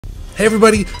Hey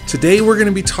everybody, today we're going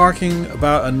to be talking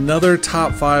about another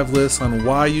top 5 list on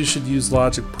why you should use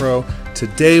Logic Pro.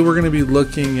 Today we're going to be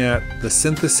looking at the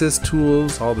synthesis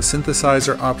tools, all the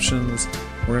synthesizer options.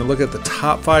 We're going to look at the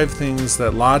top 5 things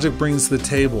that Logic brings to the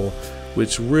table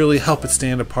which really help it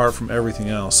stand apart from everything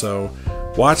else. So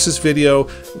watch this video.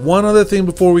 One other thing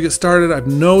before we get started, I've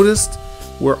noticed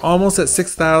we're almost at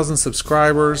 6,000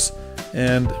 subscribers.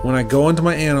 And when I go into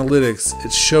my analytics,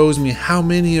 it shows me how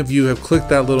many of you have clicked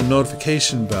that little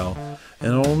notification bell,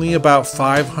 and only about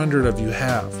 500 of you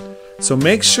have. So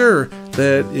make sure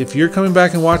that if you're coming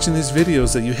back and watching these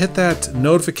videos that you hit that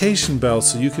notification bell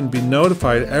so you can be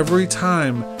notified every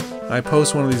time I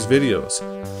post one of these videos.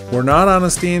 We're not on a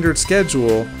standard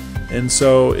schedule, and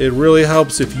so it really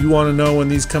helps if you want to know when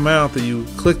these come out that you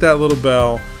click that little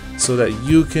bell so that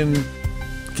you can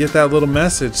get that little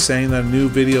message saying that a new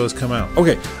video has come out.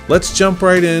 Okay, let's jump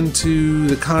right into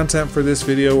the content for this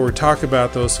video where we talk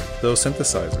about those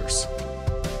synthesizers.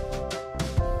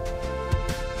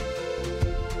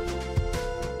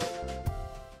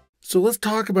 So let's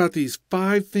talk about these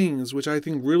 5 things which I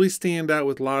think really stand out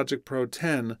with Logic Pro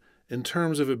 10 in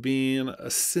terms of it being a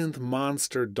synth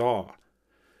monster DAW.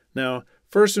 Now,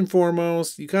 first and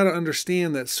foremost, you got to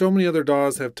understand that so many other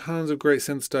DAWs have tons of great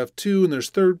synth stuff too, and there's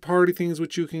third-party things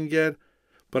which you can get.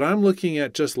 But I'm looking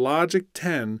at just Logic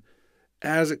 10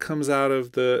 as it comes out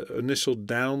of the initial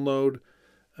download.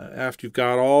 After you've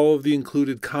got all of the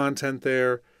included content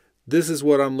there, this is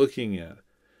what I'm looking at.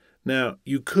 Now,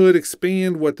 you could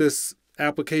expand what this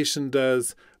application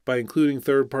does by including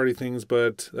third-party things,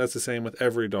 but that's the same with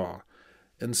every DAW.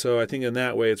 And so I think in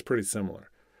that way it's pretty similar.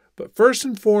 But first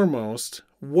and foremost,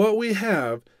 what we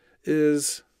have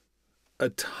is a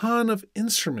ton of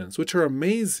instruments, which are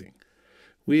amazing.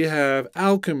 We have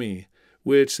Alchemy,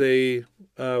 which they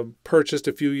purchased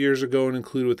a few years ago and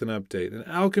included with an update. And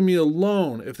Alchemy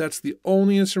alone, if that's the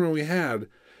only instrument we had,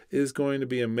 is going to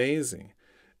be amazing.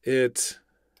 It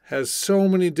has so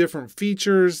many different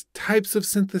features, types of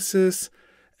synthesis,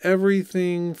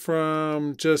 everything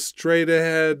from just straight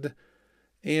ahead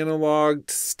analog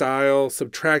style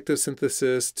subtractive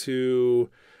synthesis to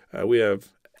we have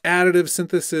additive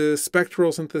synthesis,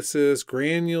 spectral synthesis,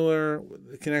 granular.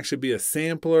 It can actually be a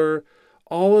sampler.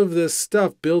 All of this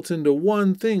stuff built into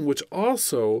one thing, which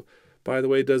also, by the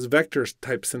way, does vector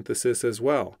type synthesis as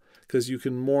well, because you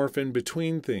can morph in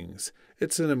between things.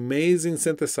 It's an amazing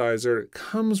synthesizer. It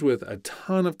comes with a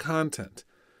ton of content.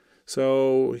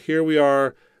 So here we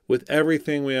are with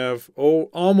everything. We have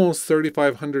almost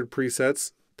 3,500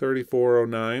 presets,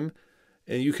 3,409,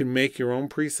 and you can make your own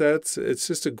presets. It's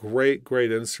just a great,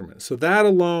 great instrument. So that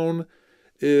alone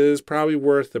is probably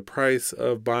worth the price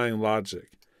of buying Logic.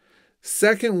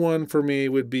 Second one for me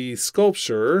would be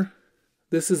Sculpture.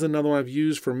 This is another one I've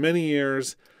used for many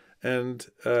years, and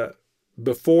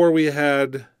before we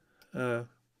had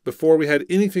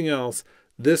anything else,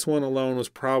 this one alone was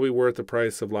probably worth the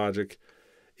price of Logic.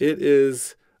 It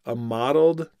is a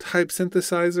modeled type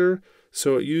synthesizer,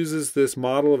 so it uses this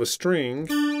model of a string.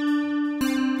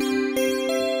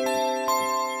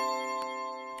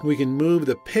 We can move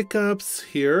the pickups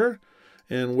here,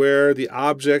 and where the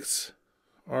objects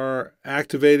are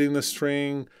activating the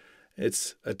string,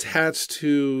 it's attached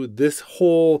to this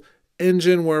whole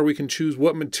engine where we can choose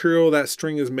what material that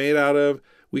string is made out of.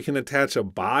 We can attach a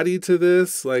body to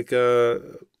this, like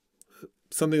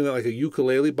something like a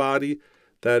ukulele body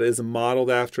that is modeled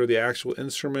after the actual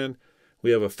instrument. We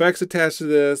have effects attached to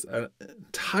this, an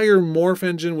entire morph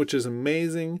engine, which is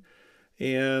amazing,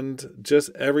 and just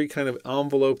every kind of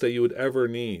envelope that you would ever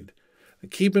need.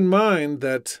 Keep in mind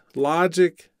that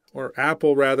Logic, or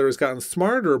Apple rather, has gotten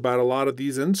smarter about a lot of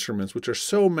these instruments, which are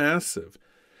so massive,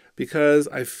 because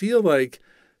I feel like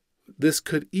this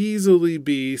could easily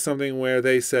be something where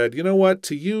they said, you know what,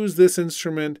 to use this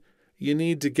instrument, you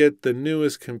need to get the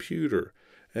newest computer.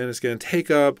 And it's going to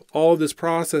take up all of this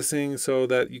processing so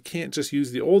that you can't just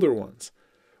use the older ones.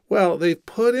 Well, they've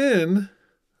put in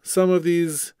some of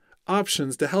these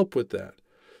options to help with that.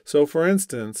 So for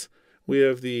instance, we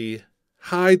have the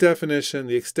high definition,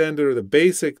 the extended, or the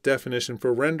basic definition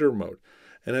for render mode.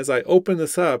 And as I open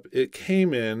this up, it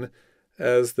came in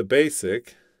as the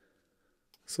basic.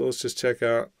 So let's just check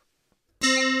out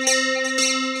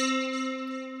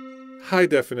high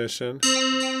definition.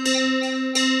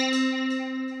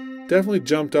 Definitely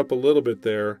jumped up a little bit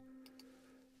there.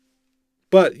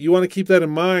 But you want to keep that in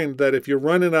mind that if you're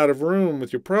running out of room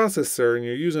with your processor and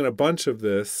you're using a bunch of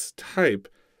this type,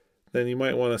 then you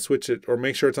might want to switch it or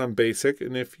make sure it's on basic.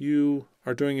 And if you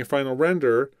are doing your final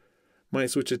render, might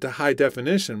switch it to high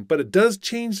definition. But it does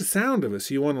change the sound of it,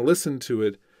 so you want to listen to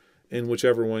it in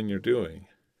whichever one you're doing.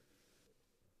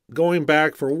 going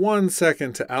back for 1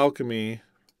 second to Alchemy.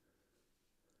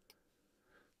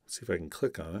 Let's see if I can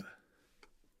click on it.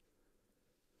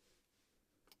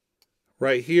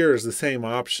 Right here is the same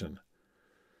option.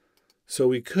 So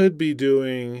we could be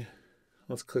doing,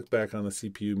 let's click back on the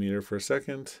CPU meter for a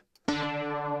second.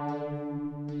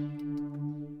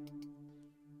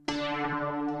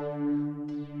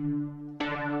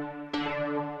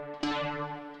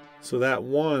 So that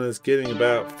one is getting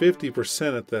about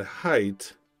 50% at the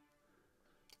height.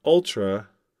 Ultra.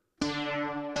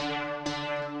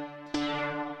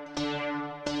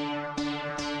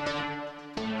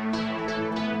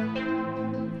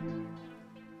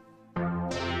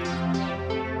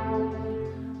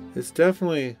 It's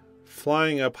definitely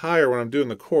flying up higher when I'm doing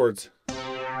the chords.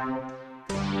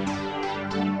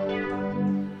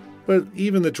 But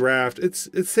even the draft, it's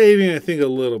saving, I think, a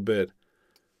little bit.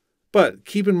 But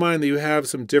keep in mind that you have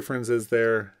some differences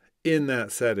there in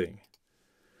that setting.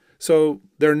 So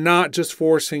they're not just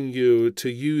forcing you to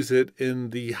use it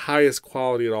in the highest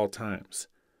quality at all times.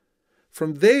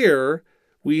 From there,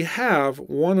 we have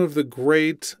one of the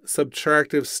great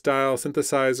subtractive style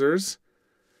synthesizers,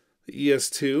 the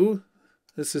ES2.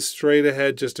 This is straight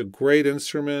ahead, just a great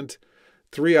instrument.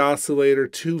 3 oscillator,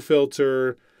 2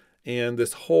 filter, and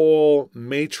this whole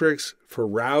matrix for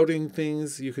routing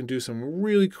things. You can do some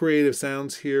really creative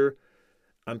sounds here.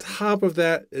 On top of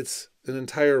that, it's an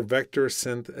entire vector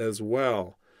synth as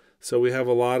well. So we have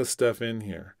a lot of stuff in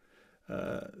here.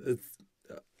 It's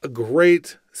a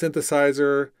great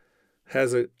synthesizer,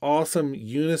 has an awesome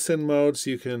unison mode, so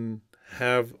you can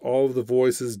have all of the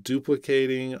voices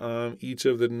duplicating on each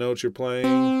of the notes you're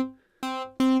playing.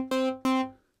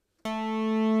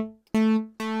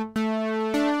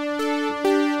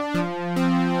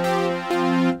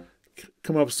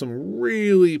 Come up with some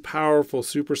really powerful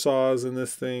supersaws in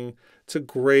this thing. It's a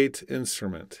great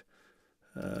instrument.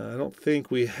 I don't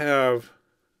think we have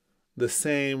the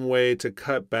same way to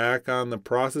cut back on the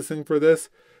processing for this,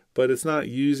 but it's not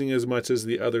using as much as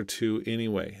the other two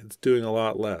anyway. It's doing a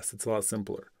lot less. It's a lot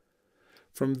simpler.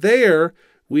 From there,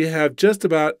 we have just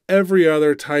about every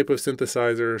other type of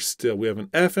synthesizer still. We have an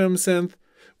FM synth,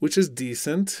 which is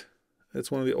decent.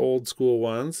 It's one of the old school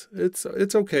ones. It's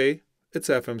okay. It's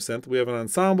FM synth. We have an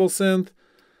ensemble synth,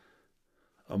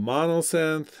 a mono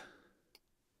synth,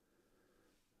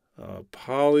 a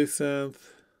polysynth.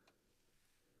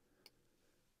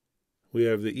 We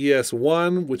have the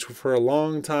ES1, which for a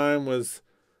long time was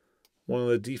one of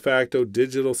the de facto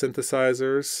digital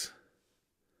synthesizers.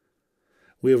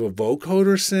 We have a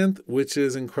vocoder synth, which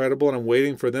is incredible, and I'm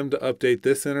waiting for them to update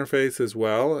this interface as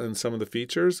well and some of the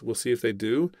features. We'll see if they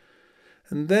do.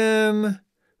 And then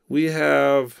we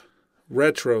have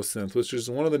retro synth, which is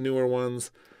one of the newer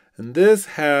ones. And this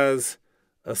has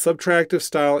a subtractive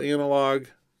style analog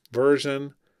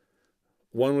version,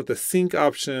 one with a sync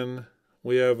option.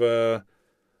 We have a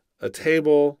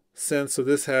table synth, so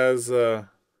this has a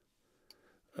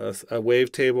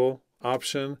wavetable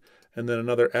option, and then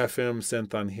another FM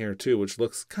synth on here too, which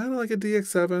looks kind of like a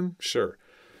DX7, sure.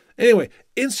 Anyway,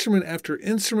 instrument after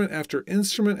instrument after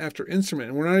instrument after instrument,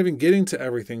 and we're not even getting to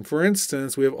everything. For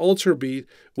instance, we have Ultrabeat,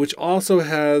 which also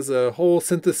has a whole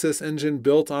synthesis engine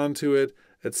built onto it,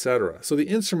 etc. So the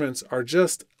instruments are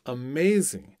just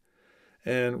amazing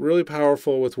and really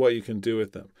powerful with what you can do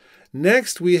with them.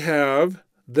 Next, we have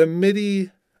the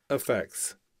MIDI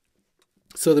effects.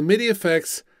 So the MIDI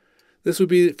effects, this would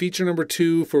be feature number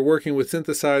 2 for working with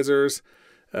synthesizers.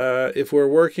 If we're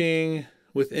working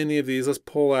with any of these, let's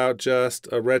pull out just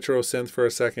a retro synth for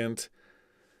a second.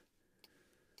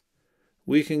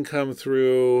 We can come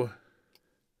through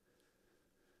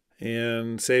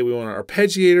and say we want an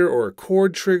arpeggiator or a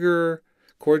chord trigger.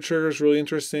 Chord trigger is really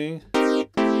interesting.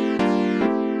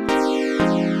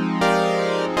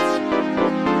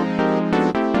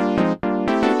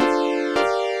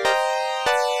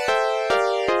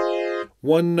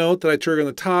 One note that I trigger on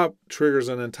the top triggers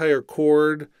an entire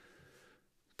chord.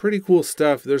 Pretty cool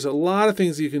stuff. There's a lot of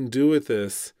things you can do with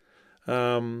this.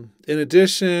 In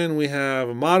addition, we have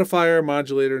a modifier,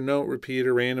 modulator, note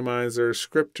repeater, randomizer,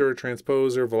 scripter,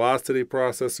 transposer, velocity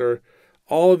processor.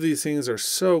 All of these things are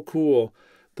so cool.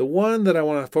 The one that I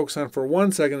want to focus on for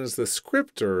 1 second is the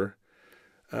scripter,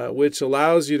 which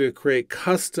allows you to create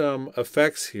custom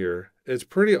effects here. It's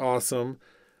pretty awesome.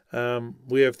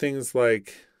 We have things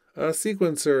like a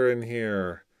sequencer in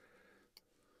here.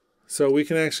 So we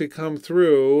can actually come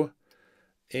through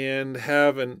and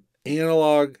have an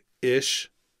analog-ish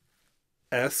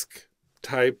esque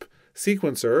type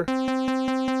sequencer.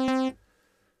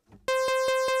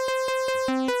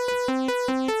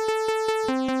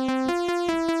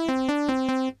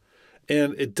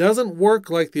 And it doesn't work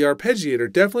like the arpeggiator.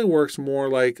 It definitely works more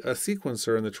like a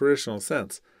sequencer in the traditional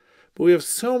sense. But we have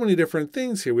so many different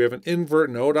things here. We have an invert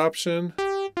note option.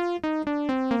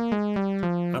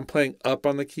 I'm playing up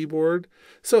on the keyboard.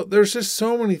 So there's just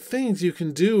so many things you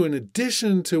can do in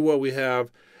addition to what we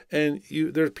have. And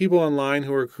there's people online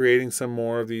who are creating some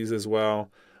more of these as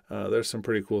well. There's some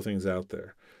pretty cool things out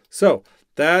there. So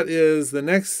that is the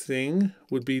next thing,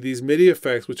 would be these MIDI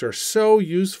effects, which are so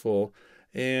useful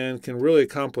and can really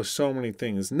accomplish so many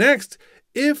things. Next,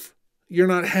 if you're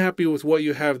not happy with what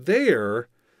you have there,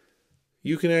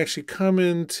 you can actually come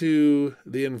into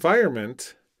the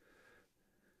environment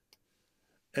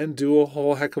and do a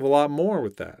whole heck of a lot more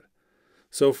with that.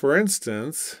 So for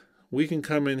instance, we can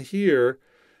come in here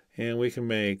and we can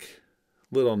make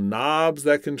little knobs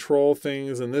that control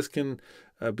things, and this can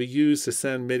be used to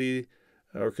send MIDI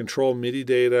or control MIDI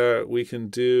data. We can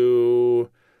do,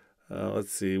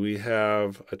 let's see, we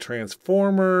have a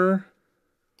transformer,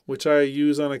 which I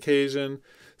use on occasion,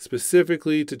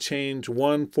 specifically to change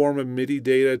one form of MIDI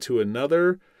data to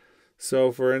another.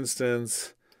 So for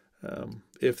instance,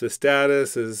 if the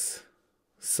status is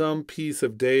some piece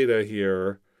of data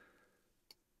here,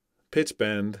 pitch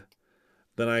bend,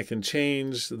 then I can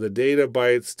change the data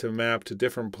bytes to map to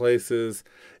different places.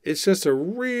 It's just a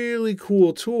really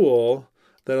cool tool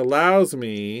that allows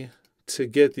me to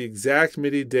get the exact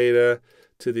MIDI data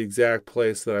to the exact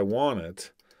place that I want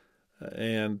it.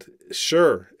 And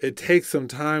sure, it takes some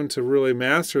time to really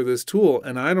master this tool,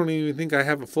 and I don't even think I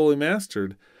have it fully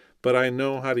mastered, but I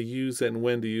know how to use it and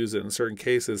when to use it in certain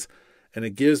cases, and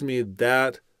it gives me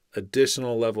that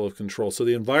additional level of control. So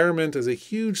the environment is a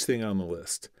huge thing on the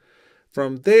list.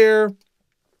 From there,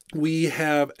 we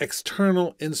have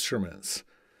external instruments.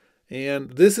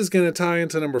 And this is going to tie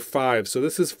into number 5. So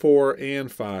this is 4 and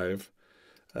 5.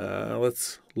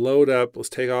 Let's load up. Let's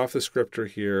take off the scripter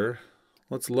here.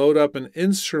 Let's load up an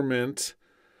instrument.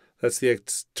 That's the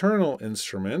external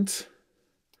instrument.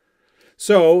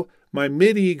 So my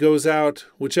MIDI goes out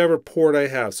whichever port I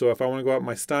have. So if I want to go out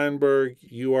my Steinberg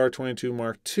UR22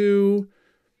 Mark II,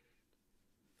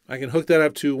 I can hook that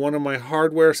up to one of my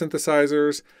hardware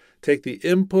synthesizers, take the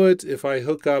input. If I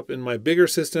hook up in my bigger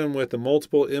system with the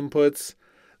multiple inputs,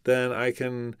 then I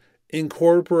can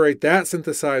incorporate that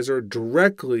synthesizer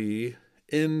directly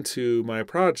into my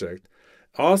project.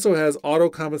 It also has auto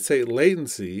compensate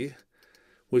latency,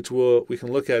 which we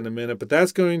can look at in a minute, but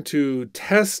that's going to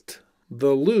test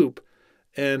the loop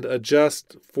and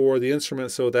adjust for the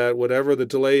instrument so that whatever the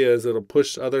delay is, it'll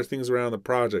push other things around the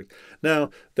project. Now,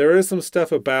 there is some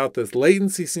stuff about this.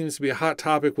 Latency seems to be a hot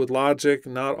topic with Logic,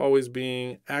 not always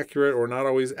being accurate or not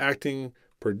always acting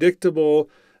predictable,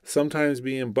 sometimes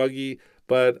being buggy,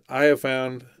 but I have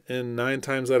found in 9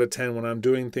 times out of 10 when I'm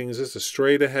doing things just a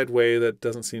straight ahead way, that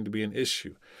doesn't seem to be an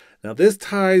issue. Now, this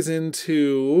ties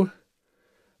into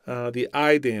the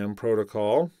IDAM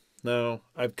protocol. Now,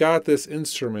 I've got this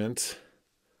instrument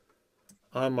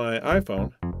on my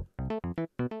iPhone.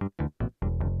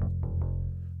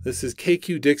 This is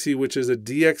KQ Dixie, which is a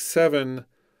DX7,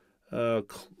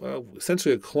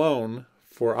 essentially a clone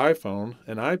for iPhone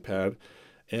and iPad.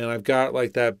 And I've got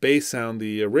like that bass sound,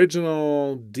 the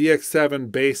original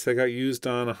DX7 bass that got used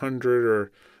on 100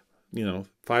 or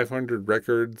 500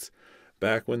 records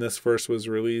back when this first was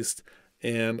released.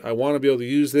 And I want to be able to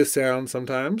use this sound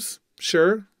sometimes.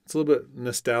 Sure, it's a little bit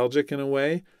nostalgic in a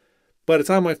way, but it's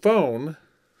on my phone.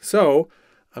 So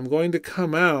I'm going to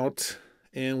come out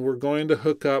and we're going to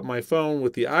hook up my phone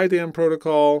with the IDAM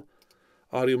protocol,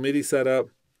 audio MIDI setup.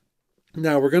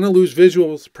 Now we're going to lose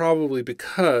visuals probably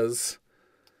because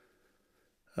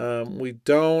we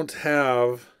don't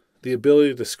have the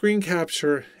ability to screen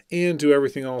capture and do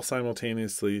everything all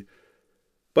simultaneously.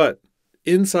 But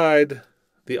inside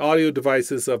the audio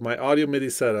devices of my audio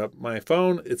MIDI setup, my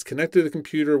phone, it's connected to the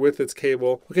computer with its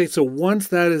cable. Okay, so once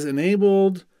that is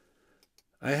enabled,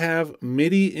 I have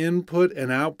MIDI input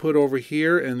and output over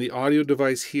here and the audio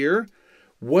device here.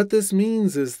 What this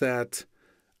means is that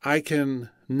I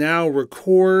can now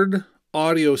record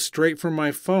audio straight from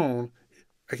my phone.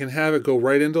 I can have it go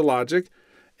right into Logic.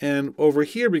 And over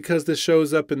here, because this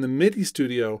shows up in the MIDI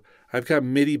studio, I've got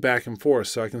MIDI back and forth.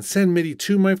 So I can send MIDI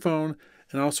to my phone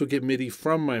and also get MIDI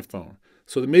from my phone.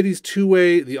 So the MIDI's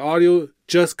two-way, the audio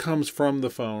just comes from the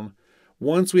phone.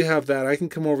 Once we have that, I can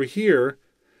come over here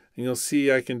and you'll see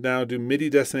I can now do MIDI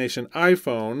destination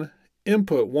iPhone,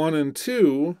 input 1 and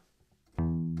 2.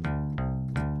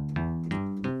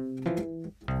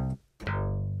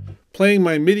 Playing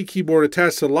my MIDI keyboard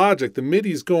attached to Logic, the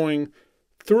MIDI is going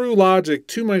through Logic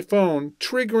to my phone,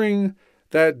 triggering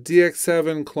that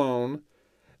DX7 clone.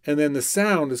 and then the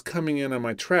sound is coming in on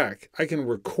my track. I can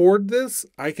record this.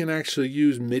 I can actually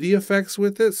use MIDI effects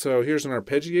with it. So here's an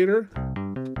arpeggiator.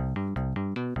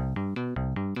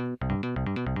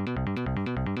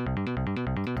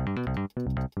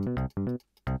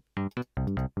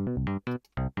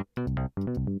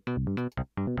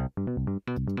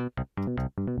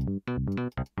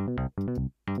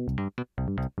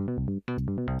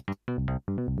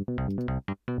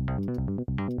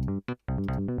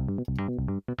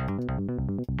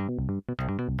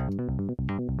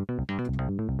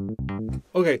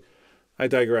 Okay, I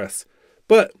digress.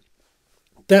 But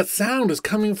that sound is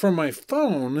coming from my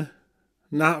phone,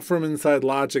 not from inside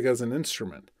Logic as an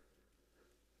instrument.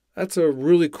 That's a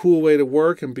really cool way to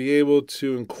work and be able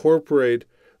to incorporate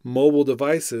mobile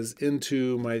devices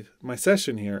into my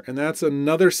session here. And that's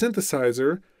another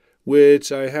synthesizer,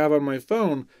 which I have on my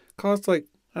phone. Costs like,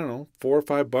 I don't know, $4 or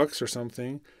 $5 or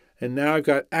something. And now I've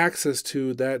got access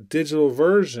to that digital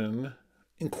version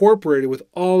incorporated with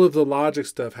all of the Logic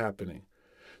stuff happening.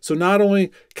 So not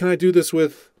only can I do this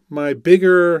with my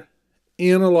bigger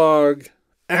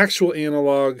actual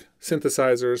analog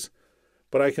synthesizers,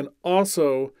 but I can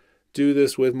also do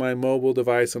this with my mobile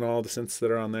device and all the synths that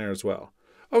are on there as well.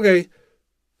 Okay,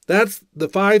 that's the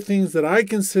 5 things that I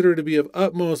consider to be of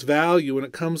utmost value when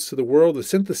it comes to the world of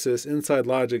synthesis inside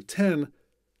Logic 10.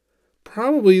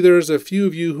 Probably there's a few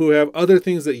of you who have other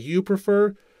things that you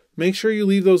prefer. Make sure you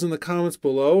leave those in the comments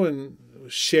below and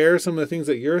share some of the things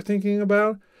that you're thinking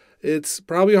about. It's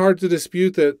probably hard to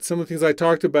dispute that some of the things I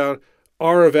talked about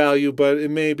are of value, but it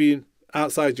may be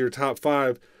outside your top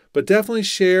 5. But definitely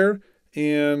share,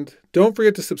 and don't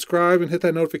forget to subscribe and hit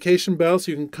that notification bell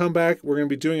so you can come back. We're going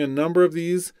to be doing a number of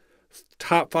these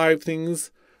top 5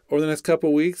 things over the next couple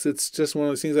of weeks. It's just one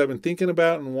of those things I've been thinking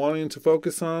about and wanting to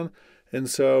focus on. And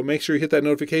so make sure you hit that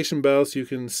notification bell so you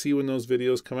can see when those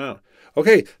videos come out.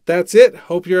 Okay, that's it.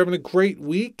 Hope you're having a great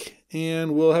week,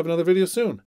 and we'll have another video soon.